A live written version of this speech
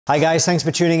Hi guys, thanks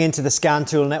for tuning into the Scan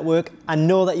Tool Network. I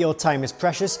know that your time is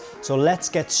precious, so let's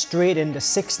get straight into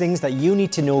 6 things that you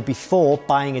need to know before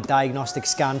buying a diagnostic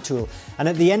scan tool. And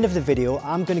at the end of the video,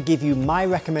 I'm going to give you my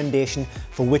recommendation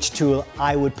for which tool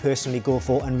I would personally go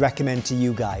for and recommend to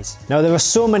you guys. Now, there are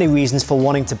so many reasons for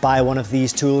wanting to buy one of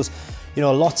these tools. You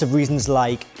know, lots of reasons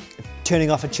like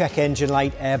turning off a check engine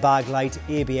light, airbag light,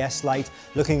 ABS light,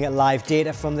 looking at live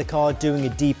data from the car, doing a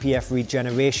DPF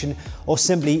regeneration, or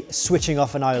simply switching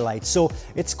off an oil light. So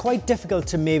it's quite difficult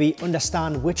to maybe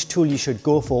understand which tool you should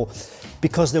go for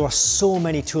because there are so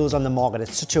many tools on the market.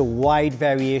 It's such a wide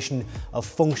variation of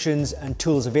functions and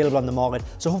tools available on the market.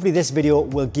 So hopefully this video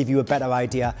will give you a better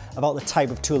idea about the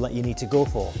type of tool that you need to go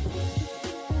for.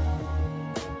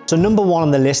 So number 1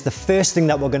 on the list, the first thing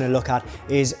that we're going to look at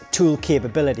is tool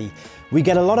capability. We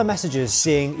get a lot of messages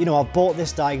saying, you know, I've bought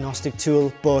this diagnostic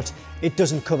tool, but it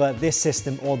doesn't cover this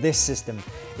system or this system.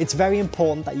 It's very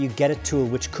important that you get a tool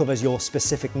which covers your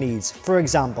specific needs. For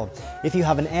example, if you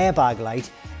have an airbag light,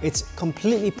 it's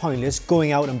completely pointless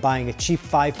going out and buying a cheap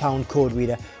 £5 code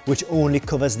reader which only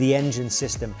covers the engine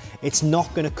system. It's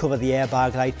not going to cover the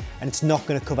airbag light and it's not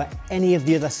going to cover any of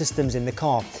the other systems in the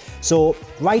car. So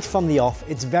right from the off,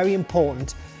 it's very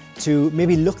important to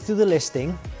maybe look through the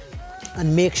listing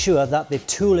and make sure that the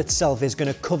tool itself is going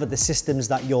to cover the systems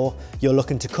that you're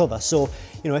looking to cover. So,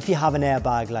 you know, if you have an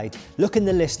airbag light, look in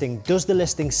the listing. Does the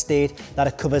listing state that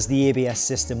it covers the ABS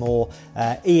system or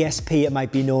ESP it might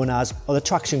be known as, or the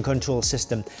traction control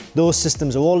system? Those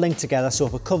systems are all linked together, so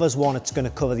if it covers one, it's going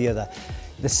to cover the other.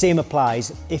 The same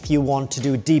applies if you want to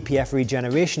do DPF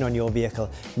regeneration on your vehicle.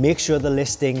 Make sure the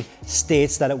listing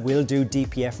states that it will do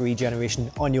DPF regeneration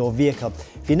on your vehicle.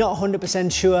 If you're not 100%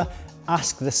 sure,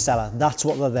 ask the seller. That's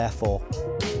what they're there for.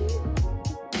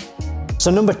 So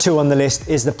number 2 on the list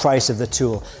is the price of the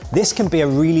tool. This can be a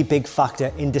really big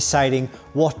factor in deciding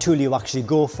what tool you actually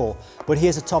go for. But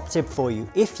here's a top tip for you.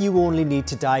 If you only need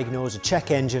to diagnose a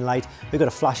check engine light, we've got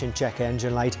a flashing check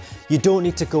engine light, you don't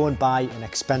need to go and buy an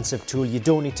expensive tool. You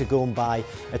don't need to go and buy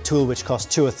a tool which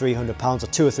costs £200 or £300 or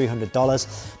 $200 or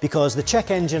 $300 because the check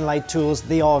engine light tools,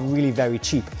 they are really very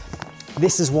cheap.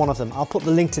 This is one of them. I'll put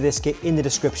the link to this kit in the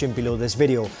description below this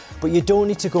video. But you don't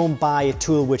need to go and buy a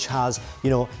tool which has, you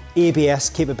know, ABS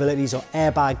capabilities or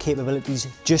airbag capabilities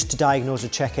just to diagnose a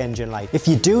check engine light. If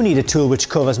you do need a tool which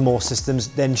covers more systems,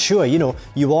 then sure, you know,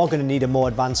 you are going to need a more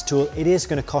advanced tool. It is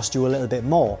going to cost you a little bit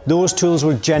more. Those tools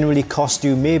will generally cost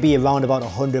you maybe around about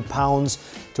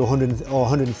 £100 to $100 or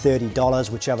 $130,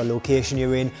 whichever location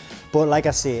you're in. But like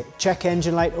I say, check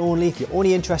engine light only. If you're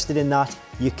only interested in that,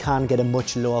 you can get a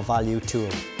much lower value tool.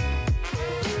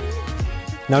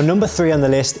 Now, number 3 on the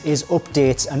list is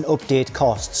updates and update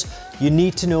costs. You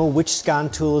need to know which scan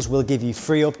tools will give you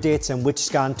free updates and which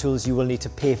scan tools you will need to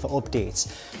pay for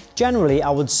updates. Generally,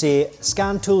 I would say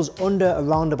scan tools under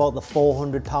around about the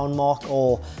 £400 mark,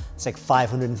 or it's like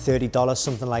 $530,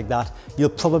 something like that, you'll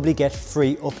probably get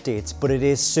free updates, but it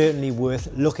is certainly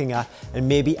worth looking at and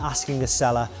maybe asking the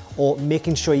seller or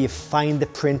making sure you find the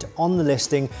print on the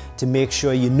listing to make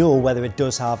sure you know whether it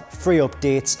does have free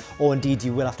updates or indeed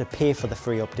you will have to pay for the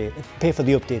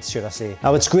updates, should I say.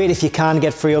 Now, it's great if you can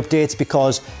get free updates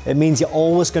because it means you're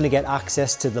always going to get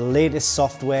access to the latest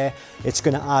software. It's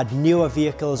going to add newer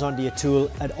vehicles onto your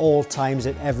tool at all times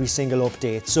at every single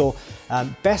update. So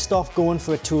best off going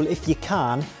for a tool if you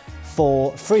can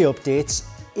for free updates.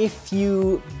 If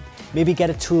you maybe get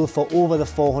a tool for over the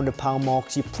 £400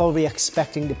 marks, you're probably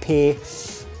expecting to pay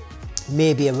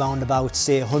maybe around about,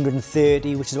 say,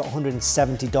 $130, which is about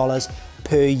 $170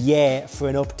 per year for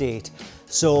an update.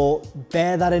 So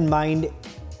bear that in mind.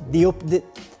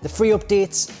 The free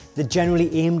updates, they're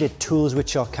generally aimed at tools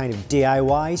which are kind of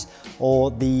DIYs,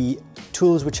 or the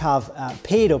tools which have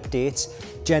paid updates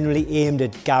generally aimed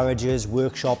at garages,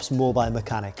 workshops, mobile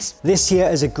mechanics. This here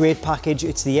is a great package.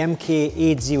 It's the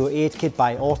MK808 kit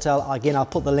by Autel. Again, I'll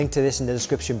put the link to this in the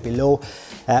description below.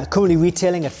 Currently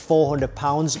retailing at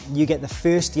 £400. You get the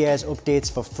first year's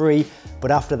updates for free, but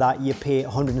after that you pay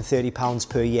 £130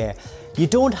 per year. You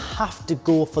don't have to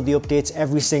go for the updates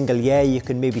every single year. You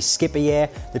can maybe skip a year.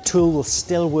 The tool will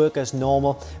still work as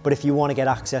normal, but if you want to get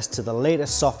access to the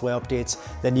latest software updates,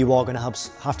 then you are going to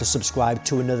have to subscribe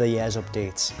to another year's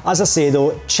updates. As I say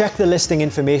though, check the listing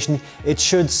information. It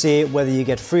should say whether you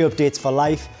get free updates for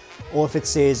life, or if it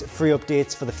says free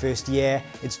updates for the first year,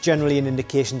 it's generally an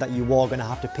indication that you are going to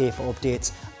have to pay for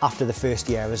updates after the first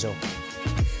year is up.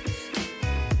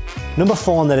 Number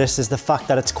 4 on the list is the fact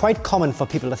that it's quite common for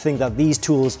people to think that these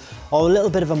tools are a little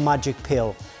bit of a magic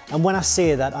pill. And when I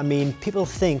say that, I mean people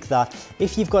think that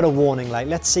if you've got a warning light,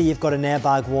 let's say you've got an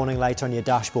airbag warning light on your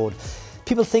dashboard,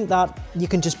 People think that you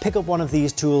can just pick up one of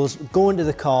these tools, go into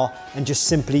the car and just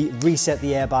simply reset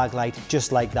the airbag light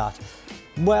just like that.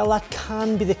 Well, that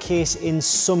can be the case in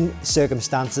some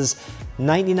circumstances.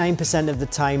 99% of the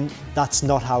time, that's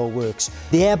not how it works.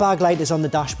 The airbag light is on the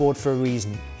dashboard for a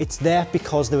reason. It's there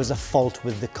because there was a fault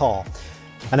with the car.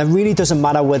 And it really doesn't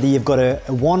matter whether you've got a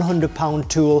 £100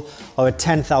 tool or a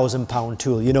 £10,000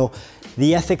 tool. You know,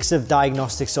 the ethics of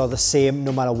diagnostics are the same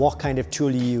no matter what kind of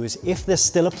tool you use. If there's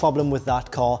still a problem with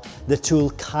that car, the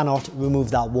tool cannot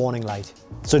remove that warning light.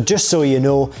 So just so you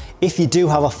know, if you do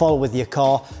have a fault with your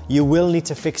car, you will need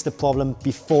to fix the problem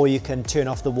before you can turn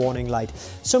off the warning light.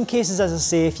 Some cases, as I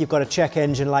say, if you've got a check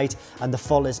engine light and the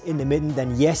fault is intermittent,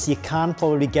 then yes, you can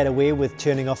probably get away with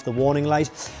turning off the warning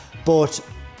light. But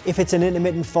if it's an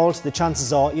intermittent fault, the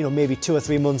chances are, you know, maybe 2 or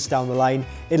 3 months down the line,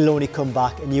 it'll only come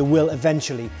back and you will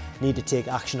eventually need to take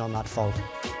action on that fault.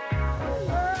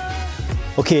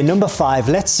 Okay, number 5,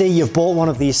 let's say you've bought one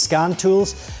of these scan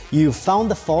tools, you've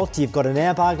found the fault, you've got an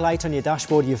airbag light on your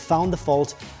dashboard, you've found the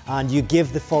fault, and you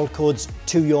give the fault codes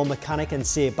to your mechanic and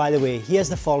say, by the way, here's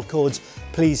the fault codes,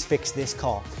 please fix this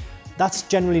car. That's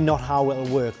generally not how it'll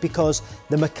work, because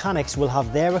the mechanics will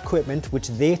have their equipment which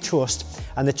they trust,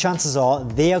 and the chances are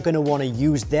they are going to want to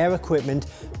use their equipment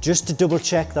just to double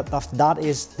check that that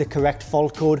is the correct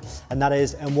fault code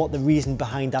and what the reason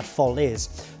behind that fault is.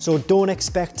 So don't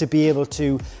expect to be able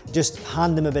to just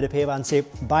hand them a bit of paper and say,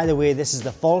 by the way, this is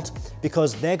the fault,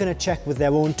 because they're going to check with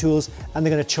their own tools and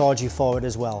they're going to charge you for it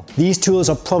as well. These tools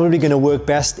are probably going to work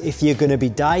best if you're going to be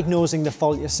diagnosing the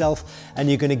fault yourself and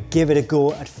you're going to give it a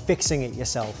go at fixing it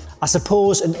yourself. I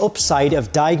suppose an upside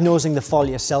of diagnosing the fault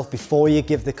yourself before you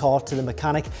give the car to the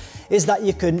mechanic is that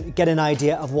you can get an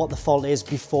idea of what the fault is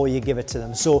before you give it to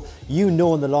them. So you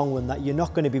know in the long run that you're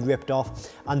not going to be ripped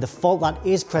off, and the fault that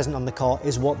is present on the car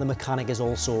is what the mechanic is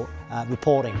also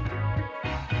reporting.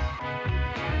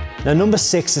 Now, number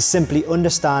 6 is simply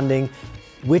understanding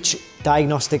which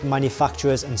diagnostic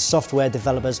manufacturers and software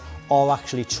developers are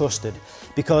actually trusted,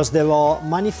 because there are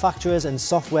manufacturers and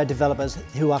software developers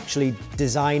who actually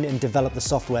design and develop the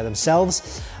software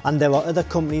themselves, and there are other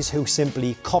companies who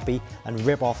simply copy and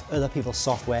rip off other people's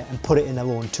software and put it in their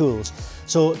own tools.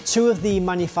 So 2 of the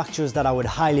manufacturers that I would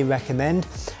highly recommend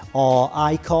are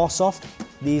iCarsoft.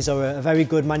 These are a very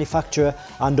good manufacturer,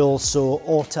 and also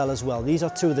Autel as well. These are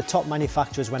 2 of the top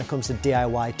manufacturers when it comes to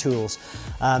DIY tools.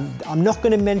 I'm not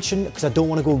going to mention, because I don't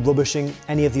want to go rubbishing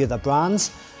any of the other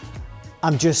brands.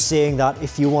 I'm just saying that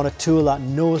if you want a tool that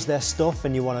knows their stuff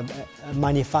and you want a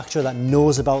manufacturer that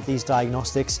knows about these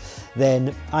diagnostics,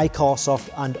 then iCarsoft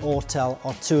and Autel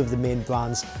are 2 of the main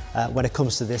brands when it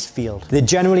comes to this field. They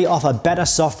generally offer better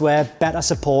software, better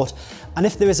support, and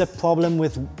if there is a problem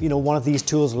with one of these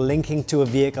tools linking to a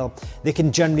vehicle, they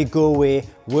can generally go away,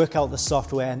 work out the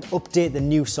software and update the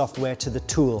new software to the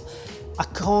tool. I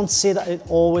can't say that it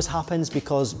always happens,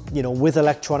 because with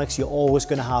electronics you're always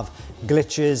going to have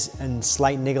glitches and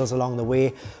slight niggles along the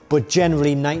way, but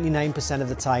generally 99% of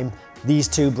the time these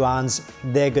 2 brands,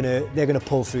 they're gonna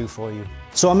pull through for you.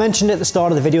 So I mentioned at the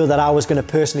start of the video that I was going to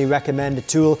personally recommend a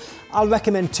tool. I'll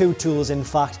recommend 2 tools, in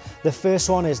fact. The first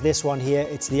one is this one here.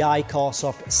 It's the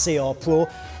iCarsoft CR Pro.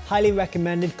 Highly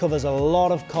recommended, covers a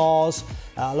lot of cars,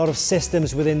 a lot of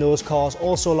systems within those cars,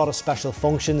 also a lot of special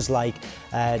functions like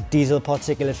diesel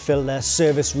particulate filter,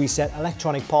 service reset,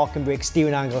 electronic parking brake,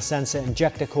 steering angle sensor,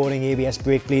 injector coding, ABS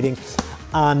brake bleeding,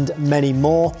 and many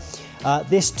more.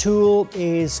 This tool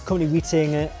is currently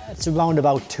retailing it's around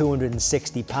about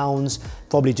 £260,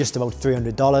 probably just about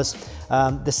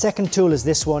 $300. The second tool is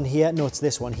this one here. No, it's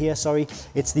this one here, sorry.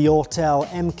 It's the Autel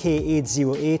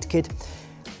MK808 kit.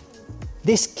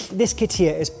 This kit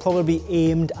here is probably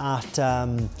aimed at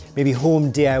maybe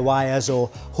home DIYers or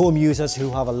home users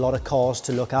who have a lot of cars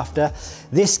to look after.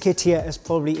 This kit here is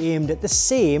probably aimed at the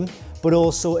same, but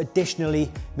also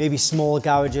additionally maybe small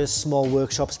garages, small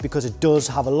workshops, because it does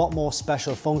have a lot more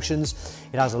special functions.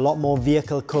 It has a lot more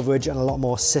vehicle coverage and a lot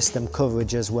more system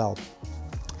coverage as well.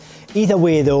 Either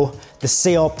way though, the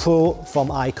CR Pro from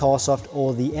iCarsoft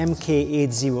or the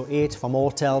MK808 from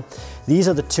Autel, these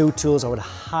are the 2 tools I would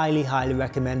highly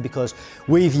recommend, because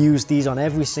we've used these on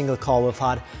every single car we've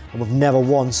had and we've never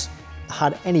once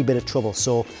had any bit of trouble.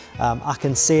 So I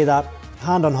can say that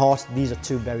hand on heart, these are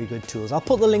 2 very good tools. I'll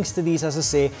put the links to these, as I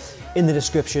say, in the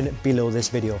description below this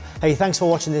video. Hey, thanks for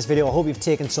watching this video. I hope you've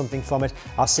taken something from it.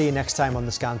 I'll see you next time on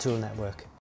the Scan Tool Network.